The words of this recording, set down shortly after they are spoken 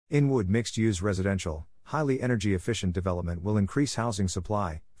Inwood mixed-use residential, highly energy-efficient development will increase housing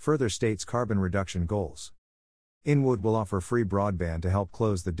supply, further states carbon reduction goals. Inwood will offer free broadband to help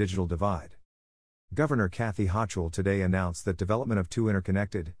close the digital divide. Governor Kathy Hochul today announced that development of 2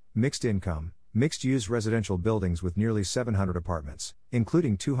 interconnected, mixed-income, mixed-use residential buildings with nearly 700 apartments,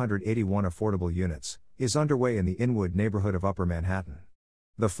 including 281 affordable units, is underway in the Inwood neighborhood of Upper Manhattan.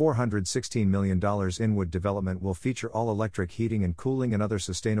 The $416 million Inwood development will feature all-electric heating and cooling and other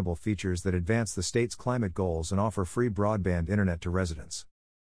sustainable features that advance the state's climate goals and offer free broadband internet to residents.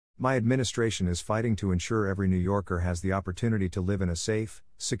 My administration is fighting to ensure every New Yorker has the opportunity to live in a safe,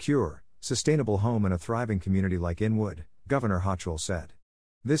 secure, sustainable home in a thriving community like Inwood, Governor Hochul said.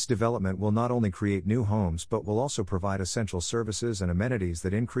 This development will not only create new homes but will also provide essential services and amenities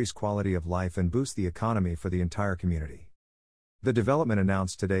that increase quality of life and boost the economy for the entire community. The development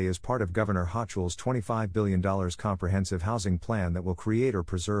announced today is part of Governor Hochul's $25 billion comprehensive housing plan that will create or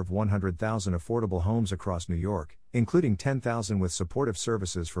preserve 100,000 affordable homes across New York, including 10,000 with supportive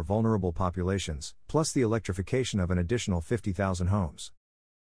services for vulnerable populations, plus the electrification of an additional 50,000 homes.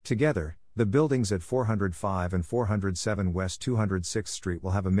 Together, the buildings at 405 and 407 West 206th Street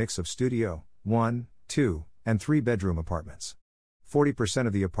will have a mix of studio, 1, 2, and 3-bedroom apartments. 40%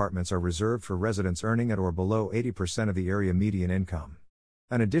 of the apartments are reserved for residents earning at or below 80% of the area median income.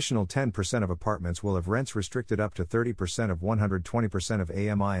 An additional 10% of apartments will have rents restricted up to 30% of 120% of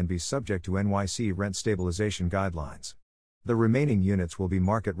AMI and be subject to NYC rent stabilization guidelines. The remaining units will be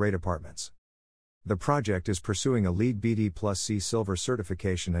market-rate apartments. The project is pursuing a LEED BD+C Silver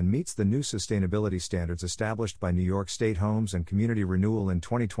certification and meets the new sustainability standards established by New York State Homes and Community Renewal in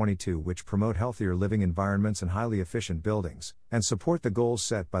 2022, which promote healthier living environments and highly efficient buildings, and support the goals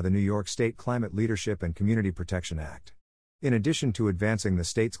set by the New York State Climate Leadership and Community Protection Act. In addition to advancing the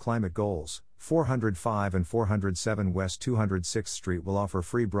state's climate goals, 405 and 407 West 206th Street will offer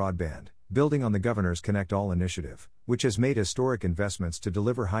free broadband, building on the Governor's Connect All initiative, which has made historic investments to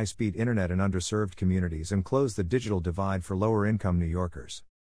deliver high-speed internet in underserved communities and close the digital divide for lower-income New Yorkers.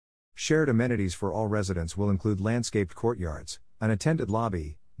 Shared amenities for all residents will include landscaped courtyards, an attended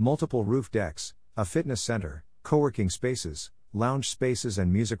lobby, multiple roof decks, a fitness center, co-working spaces, lounge spaces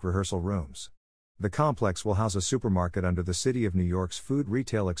and music rehearsal rooms. The complex will house a supermarket under the City of New York's food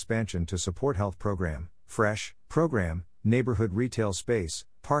retail expansion to support health program, fresh program, neighborhood retail space,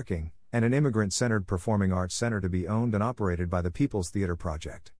 parking, and an immigrant-centered performing arts center to be owned and operated by the People's Theater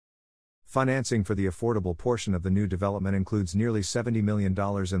Project. Financing for the affordable portion of the new development includes nearly $70 million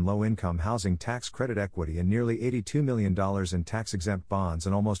in low-income housing tax credit equity and nearly $82 million in tax-exempt bonds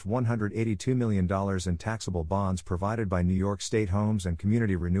and almost $182 million in taxable bonds provided by New York State Homes and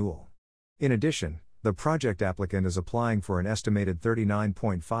Community Renewal. In addition, the project applicant is applying for an estimated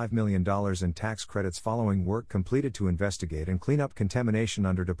 $39.5 million in tax credits following work completed to investigate and clean up contamination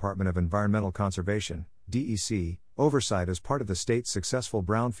under Department of Environmental Conservation, DEC, oversight as part of the state's successful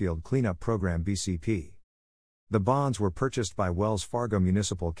Brownfield Cleanup Program BCP. The bonds were purchased by Wells Fargo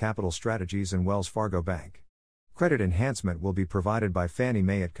Municipal Capital Strategies and Wells Fargo Bank. Credit enhancement will be provided by Fannie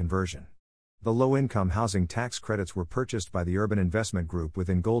Mae at conversion. The low-income housing tax credits were purchased by the Urban Investment Group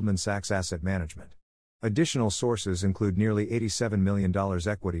within Goldman Sachs Asset Management. Additional sources include nearly $87 million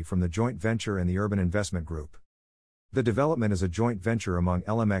equity from the joint venture and the Urban Investment Group. The development is a joint venture among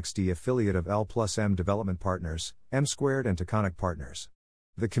LMXD, affiliate of L+M Development Partners, M Squared and Taconic Partners.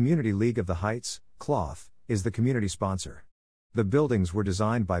 The Community League of the Heights, CLOTH, is the community sponsor. The buildings were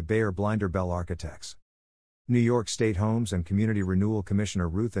designed by Bayer Blinder Bell Architects. New York State Homes and Community Renewal Commissioner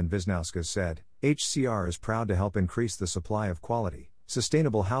Ruth Ann Wisniewska said, HCR is proud to help increase the supply of quality,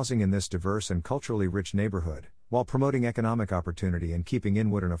 sustainable housing in this diverse and culturally rich neighborhood, while promoting economic opportunity and keeping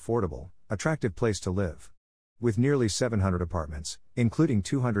Inwood an affordable, attractive place to live. With nearly 700 apartments, including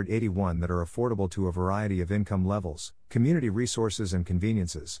 281 that are affordable to a variety of income levels, community resources and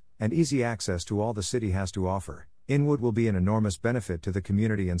conveniences, and easy access to all the city has to offer, Inwood will be an enormous benefit to the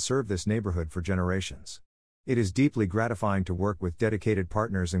community and serve this neighborhood for generations. It is deeply gratifying to work with dedicated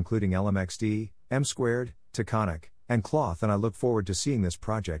partners including LMXD, M Squared, Taconic, and CLOTH, and I look forward to seeing this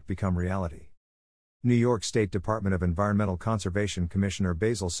project become reality. New York State Department of Environmental Conservation Commissioner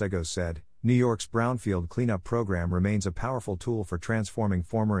Basil Segos said, New York's Brownfield Cleanup Program remains a powerful tool for transforming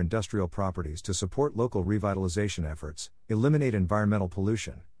former industrial properties to support local revitalization efforts, eliminate environmental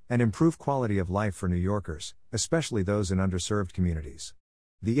pollution, and improve quality of life for New Yorkers, especially those in underserved communities.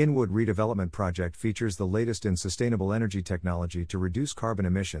 The Inwood redevelopment project features the latest in sustainable energy technology to reduce carbon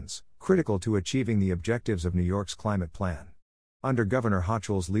emissions, critical to achieving the objectives of New York's climate plan. Under Governor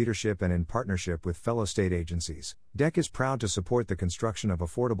Hochul's leadership and in partnership with fellow state agencies, DEC is proud to support the construction of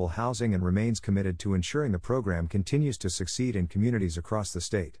affordable housing and remains committed to ensuring the program continues to succeed in communities across the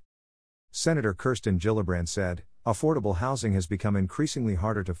state. Senator Kirsten Gillibrand said, "Affordable housing has become increasingly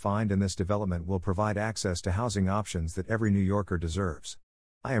harder to find, and this development will provide access to housing options that every New Yorker deserves.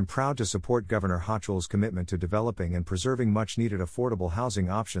 I am proud to support Governor Hochul's commitment to developing and preserving much-needed affordable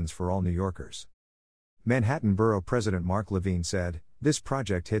housing options for all New Yorkers." Manhattan Borough President Mark Levine said, "This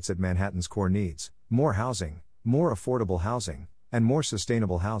project hits at Manhattan's core needs: more housing, more affordable housing, and more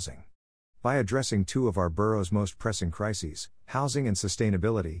sustainable housing. By addressing two of our borough's most pressing crises, housing and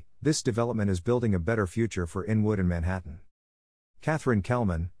sustainability, this development is building a better future for Inwood and Manhattan." Catherine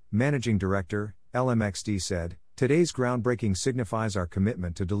Kellman, Managing Director, LMXD said, "Today's groundbreaking signifies our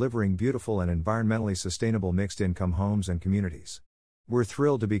commitment to delivering beautiful and environmentally sustainable mixed-income homes and communities. We're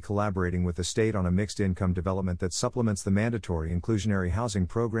thrilled to be collaborating with the state on a mixed-income development that supplements the mandatory inclusionary housing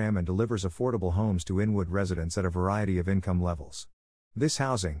program and delivers affordable homes to Inwood residents at a variety of income levels. This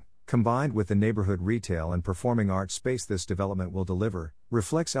housing, combined with the neighborhood retail and performing arts space this development will deliver,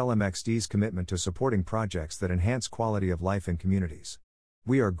 reflects LMXD's commitment to supporting projects that enhance quality of life in communities.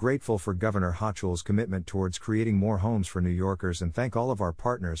 We are grateful for Governor Hochul's commitment towards creating more homes for New Yorkers and thank all of our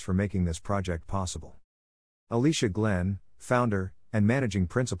partners for making this project possible." Alicia Glenn, founder and managing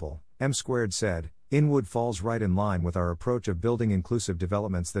principal, M2, said, "Inwood falls right in line with our approach of building inclusive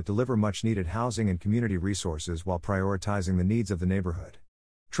developments that deliver much-needed housing and community resources while prioritizing the needs of the neighborhood.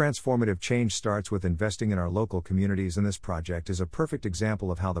 Transformative change starts with investing in our local communities, and this project is a perfect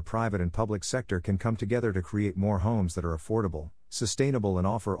example of how the private and public sector can come together to create more homes that are affordable, sustainable, and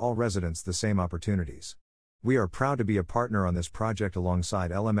offer all residents the same opportunities. We are proud to be a partner on this project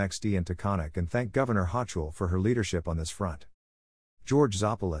alongside LMXD and Taconic and thank Governor Hochul for her leadership on this front." George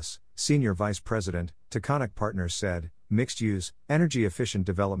Zopoulos, Senior Vice President, Taconic Partners said, "Mixed-use, energy-efficient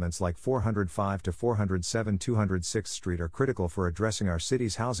developments like 405 to 407 206th Street are critical for addressing our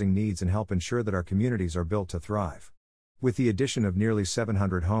city's housing needs and help ensure that our communities are built to thrive. With the addition of nearly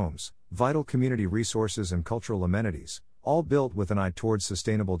 700 homes, vital community resources and cultural amenities, all built with an eye towards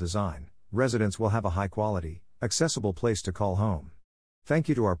sustainable design, residents will have a high-quality, accessible place to call home. Thank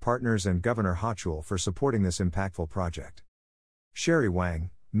you to our partners and Governor Hochul for supporting this impactful project." Sherry Wang,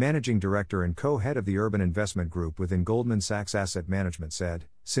 Managing Director and co-head of the Urban Investment Group within Goldman Sachs Asset Management said,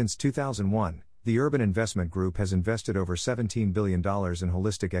 "Since 2001, the Urban Investment Group has invested over $17 billion in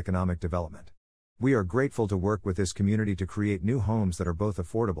holistic economic development. We are grateful to work with this community to create new homes that are both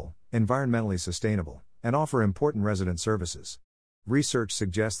affordable, environmentally sustainable, and offer important resident services. Research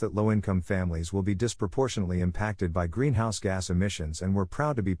suggests that low-income families will be disproportionately impacted by greenhouse gas emissions, and we're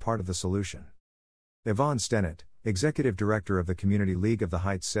proud to be part of the solution." Yvonne Stennett, Executive Director of the Community League of the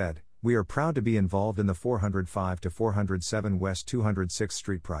Heights said, "We are proud to be involved in the 405 to 407 West 206th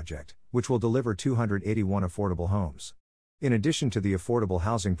Street project, which will deliver 281 affordable homes. In addition to the affordable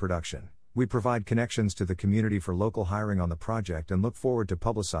housing production, we provide connections to the community for local hiring on the project and look forward to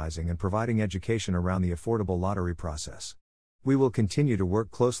publicizing and providing education around the affordable lottery process. We will continue to work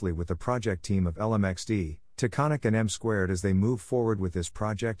closely with the project team of LMXD, Taconic and M2 as they move forward with this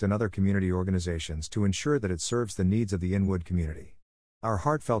project and other community organizations to ensure that it serves the needs of the Inwood community. Our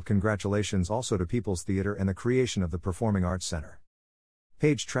heartfelt congratulations also to People's Theater and the creation of the Performing Arts Center."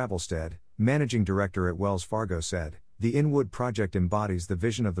 Paige Travelstead, Managing Director at Wells Fargo said, "The Inwood project embodies the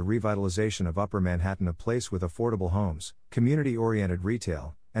vision of the revitalization of Upper Manhattan, a place with affordable homes, community-oriented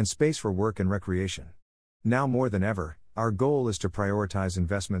retail, and space for work and recreation. Now more than ever, our goal is to prioritize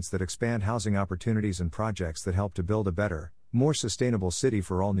investments that expand housing opportunities and projects that help to build a better, more sustainable city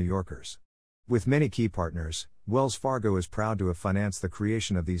for all New Yorkers. With many key partners, Wells Fargo is proud to have financed the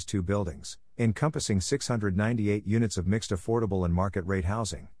creation of these two buildings, encompassing 698 units of mixed affordable and market-rate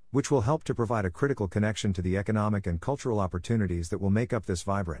housing, which will help to provide a critical connection to the economic and cultural opportunities that will make up this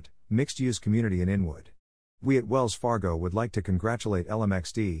vibrant, mixed-use community in Inwood. We at Wells Fargo would like to congratulate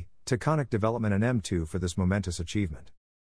LMXD, Taconic Development and M2 for this momentous achievement."